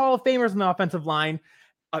 2 Hall of Famers on the offensive line,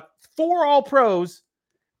 4 All-Pros,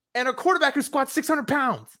 and a quarterback who squats 600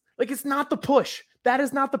 pounds. Like, it's not the push. That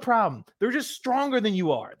is not the problem. They're just stronger than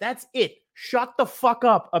you are. That's it. Shut the fuck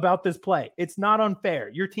up about this play. It's not unfair.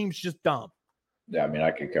 Your team's just dumb. Yeah, I mean,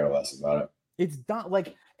 I could care less about it. It's dumb.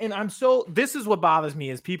 This is what bothers me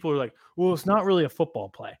is people are like, well, it's not really a football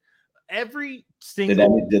play. Every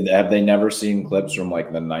single have they never seen clips from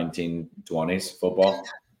like the 1920s football?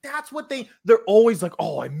 That's what they're always like,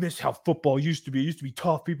 oh, I miss how football used to be. It used to be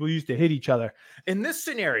tough. People used to hit each other. In this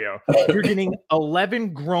scenario, you're getting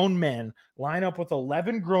 11 grown men line up with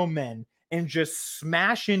 11 grown men and just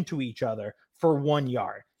smash into each other for 1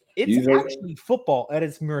 yard. It's actually football at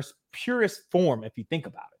its most purest form if you think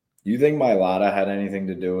about it. You think Mailata had anything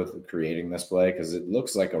to do with creating this play? Because it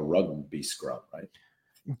looks like a rugby scrum, right?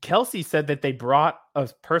 Kelsey said that they brought a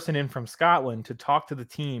person in from Scotland to talk to the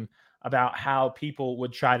team about how people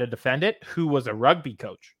would try to defend it, who was a rugby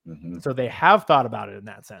coach. So they have thought about it in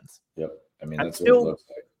that sense. Yep. I mean, that's what it looks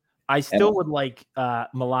like. I still would like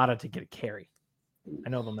Mulata to get a carry. I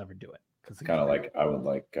know they'll never do it because kind of like I would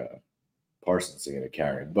like Parsons to get a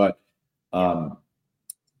carry, but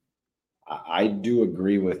I do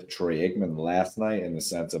agree with Troy Aikman last night in the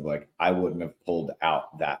sense of like I wouldn't have pulled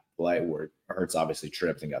out that play where Hurts obviously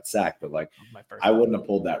tripped and got sacked, but like I wouldn't have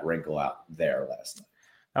pulled that wrinkle out there last night.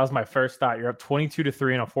 That was my first thought. You're up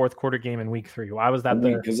 22-3 in a fourth quarter game in week 3. Why was that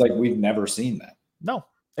there? Because like we've never seen that. No.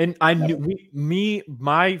 And I knew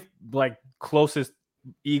my like closest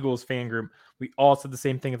Eagles fan group, we all said the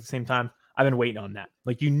same thing at the same time. I've been waiting on that.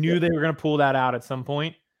 Like you knew they were going to pull that out at some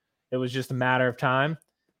point. It was just a matter of time.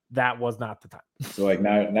 That was not the time. So like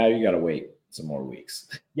now you got to wait some more weeks.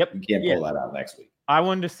 Yep. You can't pull that out next week. I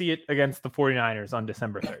wanted to see it against the 49ers on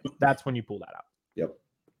December 3rd. That's when you pull that out.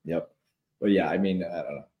 Yep. But yeah, I mean, I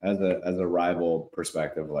don't know. As a rival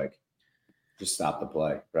perspective, like just stop the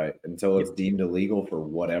play, right? Until it's deemed illegal for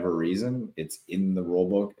whatever reason, it's in the rule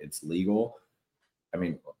book, it's legal. I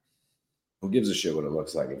mean, who gives a shit what it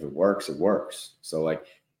looks like? If it works, it works. So like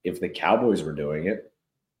if the Cowboys were doing it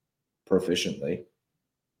proficiently,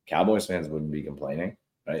 Cowboys fans wouldn't be complaining,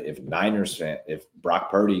 right? If Brock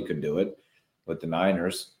Purdy could do it with the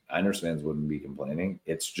Niners fans wouldn't be complaining.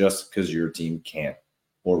 It's just because your team can't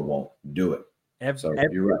or won't do it.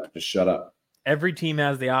 You're right. Just shut up. Every team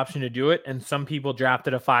has the option to do it, and some people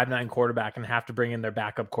drafted a 5'9" quarterback and have to bring in their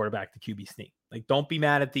backup quarterback to QB sneak. Like, don't be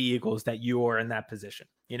mad at the Eagles that you are in that position.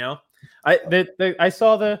 You know, I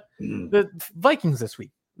saw the Vikings this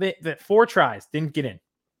week. The 4 tries didn't get in.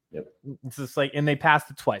 Yep. It's just like, and they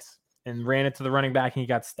passed it twice and ran it to the running back, and he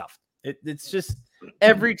got stuffed. It's just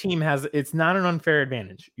every team has. It's not an unfair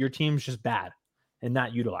advantage. Your team's just bad and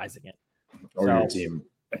not utilizing it. Or your team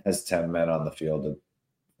has 10 men on the field at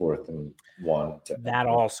 4th and 1. That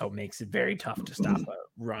also makes it very tough to stop a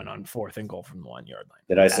run on 4th and goal from the 1 yard line.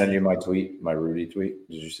 Did I send you my tweet, my Rudy tweet?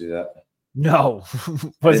 Did you see that? No.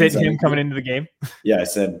 Was it him coming into the game? Yeah, I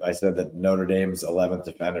said that Notre Dame's 11th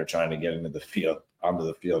defender trying to get onto the field,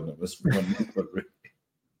 and it was Rudy.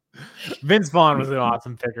 Vince Vaughn was an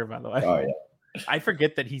awesome picker, by the way. Oh yeah. I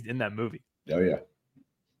forget that he's in that movie. Oh yeah.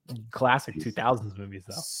 Classic 2000s movies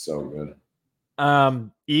though. So good.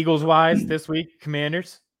 Eagles wise this week,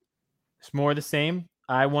 Commanders. It's more the same.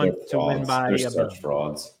 I want to win by They're such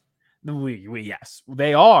frauds. Yes,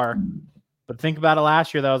 they are. But think about it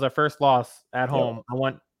last year. That was our first loss at home. Yep. I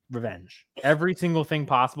want revenge. Every single thing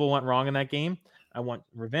possible went wrong in that game. I want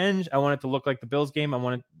revenge. I want it to look like the Bills game. I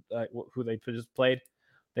wanted who they just played.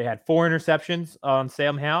 They had 4 interceptions on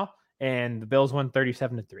Sam Howell, and the Bills won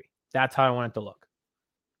 37-3. That's how I want it to look.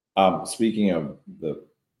 Speaking of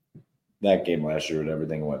that game last year and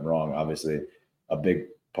everything went wrong, obviously a big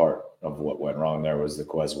part of what went wrong there was the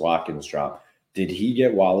Quez Watkins drop. Did he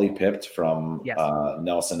get Wally pipped from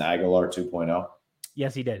Nelson Aguilar 2.0?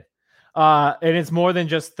 Yes, he did. And it's more than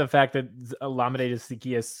just the fact that Olamide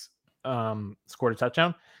Zaccheaus scored a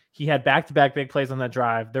touchdown. He had back-to-back big plays on that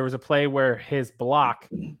drive. There was a play where his block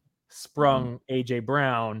sprung A.J.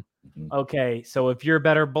 Brown. Okay, so if you're a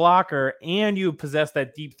better blocker and you possess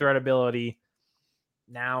that deep threat ability,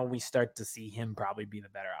 now we start to see him probably be the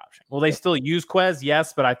better option. Will they still use Quez?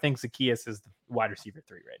 Yes, but I think Zaccheaus is the wide receiver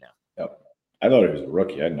 3 right now. Yep. I thought he was a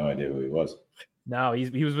rookie. I had no idea who he was. No,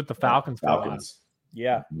 he was with the Falcons.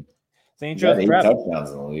 Yeah. St. Joe's 8 Prep.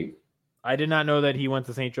 Touchdowns in the league. I did not know that he went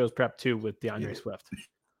to St. Joe's Prep 2 with DeAndre Swift.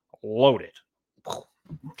 Loaded.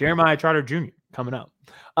 Jeremiah Trotter Jr. coming up.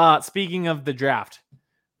 Speaking of the draft,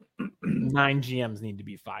 9 GMs need to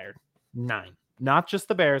be fired. 9. Not just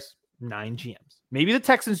the Bears, 9 GMs. Maybe the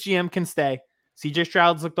Texans GM can stay. CJ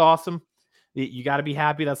Stroud's looked awesome. You got to be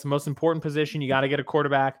happy. That's the most important position. You got to get a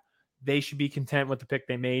quarterback. They should be content with the pick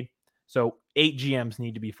they made. So 8 GMs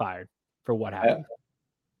need to be fired for what happened.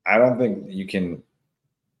 I don't think you can.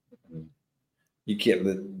 You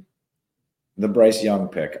can't. The Bryce Young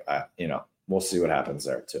pick, we'll see what happens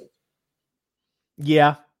there too.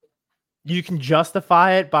 Yeah. You can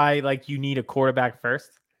justify it by you need a quarterback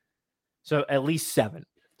first. So at least 7.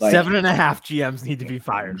 7.5 GMs need to be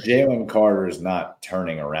fired. Jalen Carter is not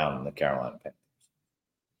turning around in the Carolina Panthers.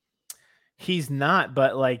 He's not,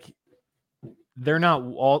 but they're not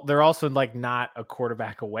all. They're also not a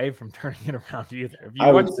quarterback away from turning it around either. If you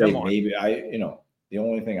I would say maybe the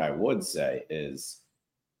only thing I would say is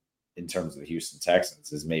in terms of the Houston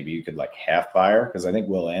Texans is maybe you could half fire because I think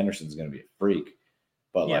Will Anderson's going to be a freak,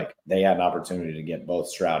 but they had an opportunity to get both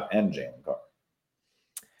Stroud and Jalen Carter.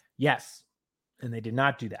 Yes. And they did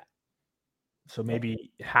not do that. So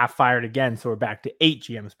maybe half fired again. So we're back to 8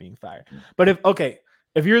 GMs being fired. But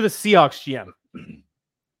if you're the Seahawks GM,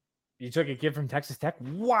 you took a kid from Texas Tech.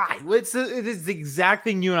 Why? It is the exact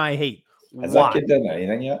thing you and I hate. Has that kid done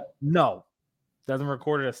anything yet? No. Doesn't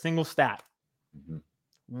record a single stat. Mm-hmm.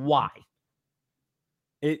 Why?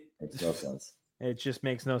 It makes no sense. It just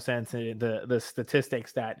makes no sense. The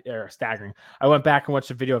statistics that are staggering. I went back and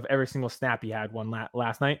watched a video of every single snap he had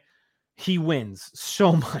last night. He wins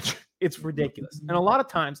so much. It's ridiculous. And a lot of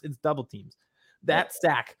times it's double teams. That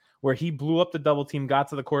sack where he blew up the double team, got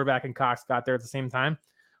to the quarterback, and Cox got there at the same time.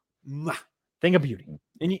 Thing of beauty.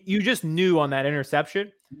 And you just knew on that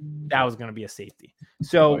interception that was going to be a safety.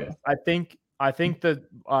 So I think the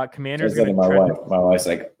Commanders are going to. My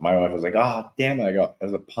wife was like, "Oh, damn it! I got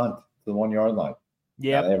as a punt to the 1 yard line."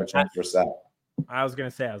 Yeah, they have a chance for a sack. I was going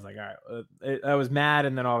to say, I was like, all right. I was mad,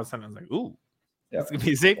 and then all of a sudden I was like, "Ooh, it's going to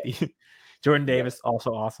be a safety." Jordan Davis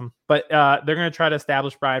also awesome, but they're going to try to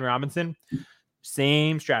establish Brian Robinson.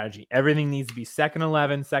 Same strategy. Everything needs to be 2nd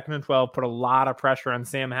 11, 2nd and 12. Put a lot of pressure on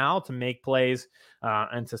Sam Howell to make plays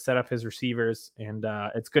and to set up his receivers. And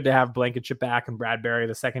it's good to have Blankenship back and Bradbury.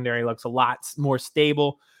 The secondary looks a lot more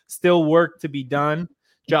stable. Still work to be done.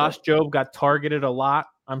 Josh Jobe got targeted a lot.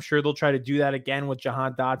 I'm sure they'll try to do that again with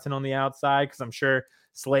Jahan Dotson on the outside because I'm sure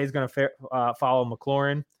Slay's going to follow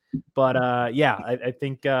McLaurin. But I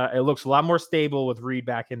think it looks a lot more stable with Reed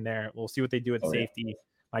back in there. We'll see what they do at safety. Yeah.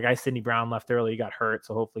 My guy Sidney Brown left early, he got hurt,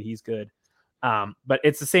 so hopefully he's good. But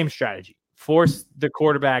it's the same strategy. Force the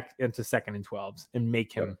quarterback into 2nd and 12s and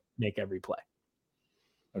make him make every play.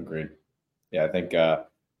 Agreed. Yeah, I think,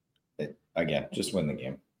 again, just win the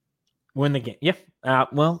game. Win the game. Yeah.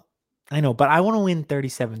 Well, I know, but I want to win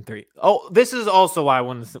 37-3. Oh, this is also why I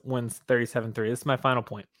wins 37-3. This is my final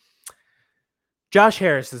point. Josh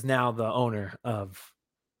Harris is now the owner of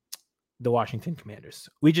the Washington Commanders.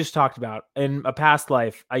 We just talked about in a past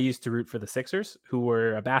life, I used to root for the Sixers, who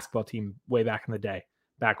were a basketball team way back in the day,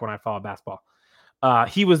 back when I followed basketball.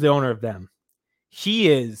 He was the owner of them.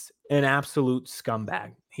 He is an absolute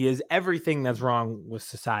scumbag. He is everything that's wrong with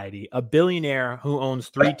society. A billionaire who owns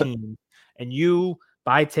 3 teams, and you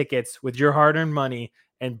buy tickets with your hard-earned money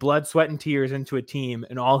and blood, sweat, and tears into a team,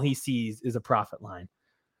 and all he sees is a profit line.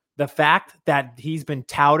 The fact that he's been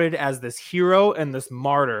touted as this hero and this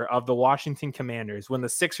martyr of the Washington Commanders when the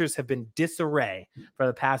Sixers have been disarray for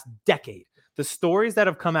the past decade. The stories that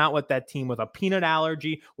have come out with that team with a peanut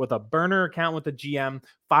allergy, with a burner account with the GM,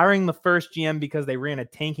 firing the first GM because they ran a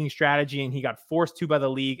tanking strategy and he got forced to by the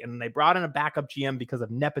league, and they brought in a backup GM because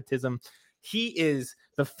of nepotism. He is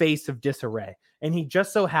the face of disarray, and he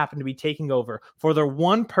just so happened to be taking over for their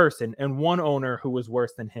one person and one owner who was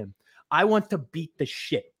worse than him. I want to beat the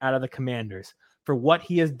shit out of the Commanders for what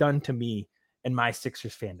he has done to me and my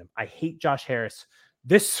Sixers fandom. I hate Josh Harris.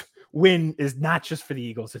 This win is not just for the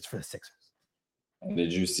Eagles, it's for the Sixers. And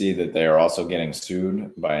did you see that they are also getting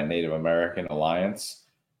sued by a Native American alliance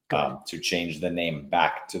to change the name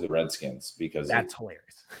back to the Redskins? Because that's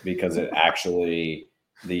hilarious. Because it actually,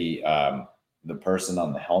 the person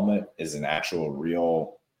on the helmet is an actual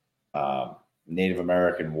real Native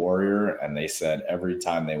American warrior, and they said every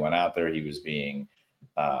time they went out there, he was being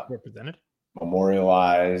represented,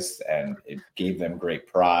 memorialized, and it gave them great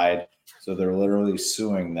pride. So they're literally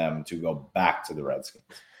suing them to go back to the Redskins.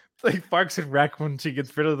 Like Parks and Rec when she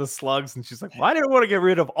gets rid of the slugs, and she's like, "Well, I didn't want to get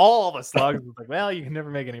rid of all the slugs." It's like, well, you can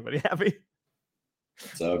never make anybody happy.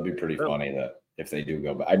 So it'd be pretty funny that if they do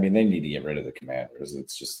go back, I mean, they need to get rid of the Commanders.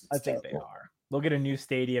 I think they are. They'll get a new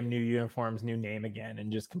stadium, new uniforms, new name again, and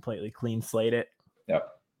just completely clean slate it. Yep.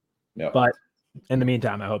 But in the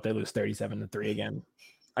meantime, I hope they lose 37-3 again.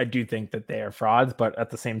 I do think that they are frauds, but at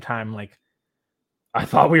the same time, like, I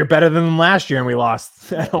thought we were better than them last year, and we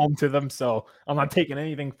lost at home to them. So I'm not taking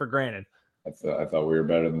anything for granted. I thought we were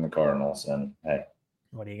better than the Cardinals, and hey,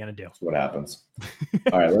 what are you gonna do? That's what happens.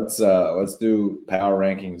 All right, let's do power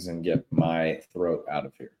rankings and get my throat out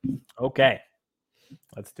of here. Okay.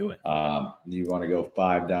 Let's do it. You want to go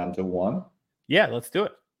 5 down to 1? Yeah, let's do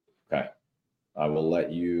it. Okay. I will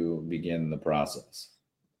let you begin the process.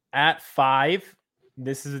 At 5,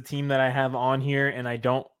 this is a team that I have on here, and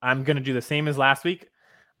I'm going to do the same as last week.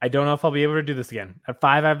 I don't know if I'll be able to do this again. At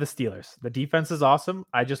 5, I have the Steelers. The defense is awesome.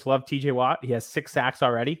 I just love TJ Watt. He has 6 sacks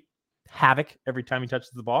already. Havoc every time he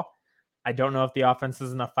touches the ball. I don't know if the offense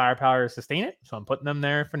has enough firepower to sustain it, so I'm putting them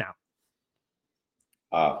there for now.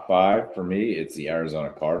 5 for me, it's the Arizona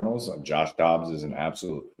Cardinals. Josh Dobbs is an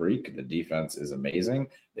absolute freak. The defense is amazing.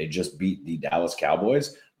 They just beat the Dallas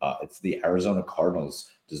Cowboys. It's the Arizona Cardinals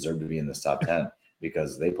deserve to be in this top 10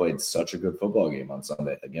 because they played such a good football game on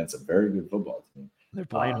Sunday against a very good football team. They're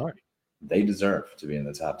playing hard. They deserve to be in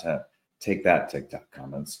the top 10. Take that, TikTok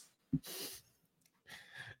comments.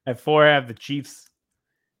 At 4, I have the Chiefs.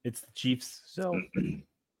 It's the Chiefs. So,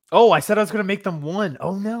 I said I was going to make them 1.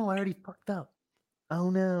 Oh, no, I already fucked up. Oh,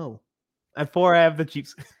 no. At 4, I have the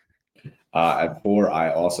Chiefs. At 4,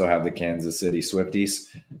 I also have the Kansas City Swifties.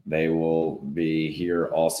 They will be here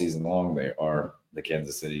all season long. They are the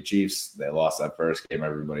Kansas City Chiefs. They lost that first game.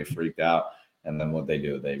 Everybody freaked out. And then what they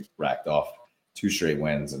do, they racked off 2 straight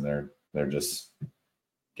wins, and they're just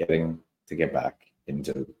getting to get back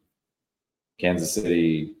into Kansas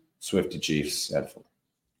City Swiftie Chiefs at 4.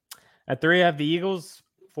 At 3, I have the Eagles,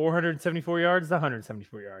 474 yards to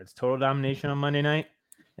 174 yards. Total domination on Monday night.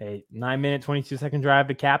 A 9-minute, 22-second drive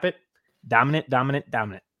to cap it. Dominant.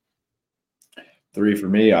 3 for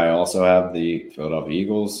me. I also have the Philadelphia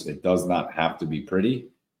Eagles. It does not have to be pretty.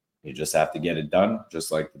 You just have to get it done,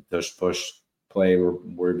 just like the push play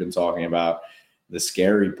we've been talking about. The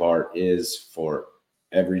scary part is for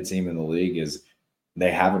every team in the league is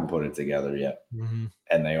they haven't put it together yet,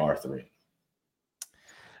 and they are 3.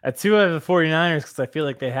 At 2, I have the 49ers because I feel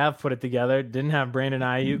like they have put it together. Didn't have Brandon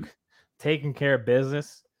Ayuk taking care of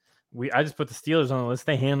business. I just put the Steelers on the list.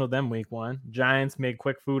 They handled them week 1. Giants made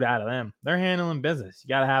quick food out of them. They're handling business. You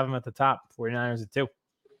got to have them at the top. 49ers at 2.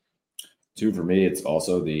 2 for me. It's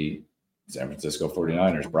also the San Francisco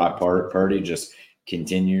 49ers. Brock Purdy just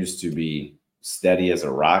continues to be steady as a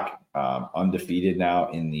rock, undefeated now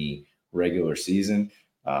in the regular season.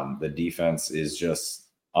 The defense is just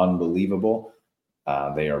unbelievable.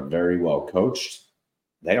 They are very well coached.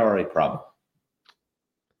 They are a problem.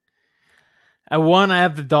 At 1, I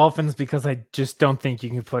have the Dolphins because I just don't think you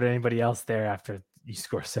can put anybody else there after you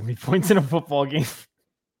score 70 points in a football game.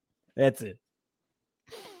 That's it.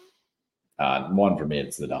 1 for me,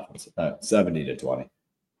 it's the Dolphins. 70-20.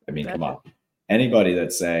 I mean, come on. Anybody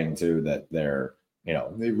that's saying too that they're,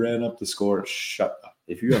 they ran up the score, shut up.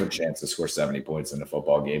 If you have a chance to score 70 points in a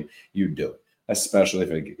football game, you do it, especially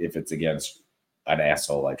if it's against an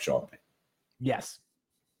asshole like Sean Payton. Yes.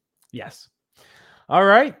 All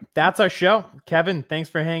right, that's our show. Kevin, thanks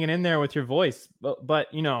for hanging in there with your voice. But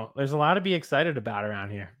there's a lot to be excited about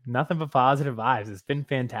around here. Nothing but positive vibes. It's been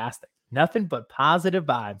fantastic. Nothing but positive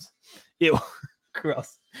vibes. Ew,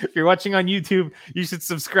 gross. If you're watching on YouTube, you should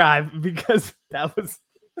subscribe because that was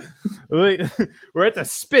we're at the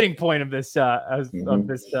spitting point of this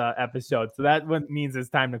episode. So that means it's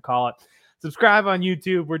time to call it. Subscribe on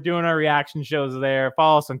YouTube. We're doing our reaction shows there.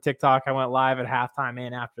 Follow us on TikTok. I went live at halftime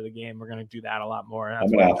and after the game. We're going to do that a lot more. I'm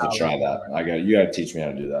going to have to try that. You got to teach me how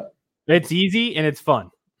to do that. It's easy and it's fun.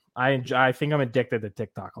 I think I'm addicted to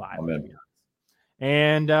TikTok Live.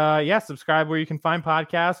 And subscribe where you can find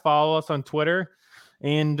podcasts. Follow us on Twitter.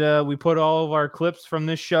 And we put all of our clips from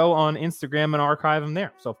this show on Instagram and archive them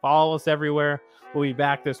there. So follow us everywhere. We'll be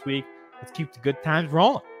back this week. Let's keep the good times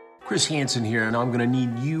rolling. Chris Hansen here, and I'm going to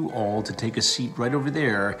need you all to take a seat right over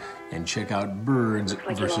there and check out Birds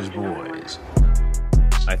versus Boys.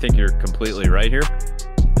 I think you're completely right here,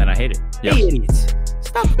 and I hate it. Yep. Hey, idiots.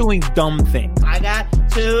 Stop doing dumb things. I got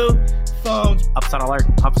 2 phones. Upset alert.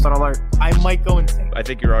 I might go insane. I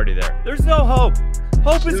think you're already there. There's no hope.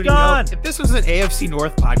 Hope is gone. If this was an AFC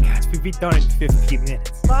North podcast, we'd be done in 15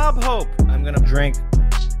 minutes. Bob Hope. I'm going to drink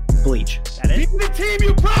bleach. That is? Be the team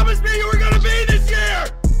you promised me you were going to be this year!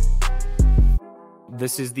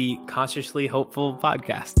 This is the Consciously Hopeful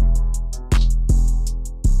podcast.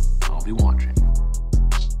 I'll be watching.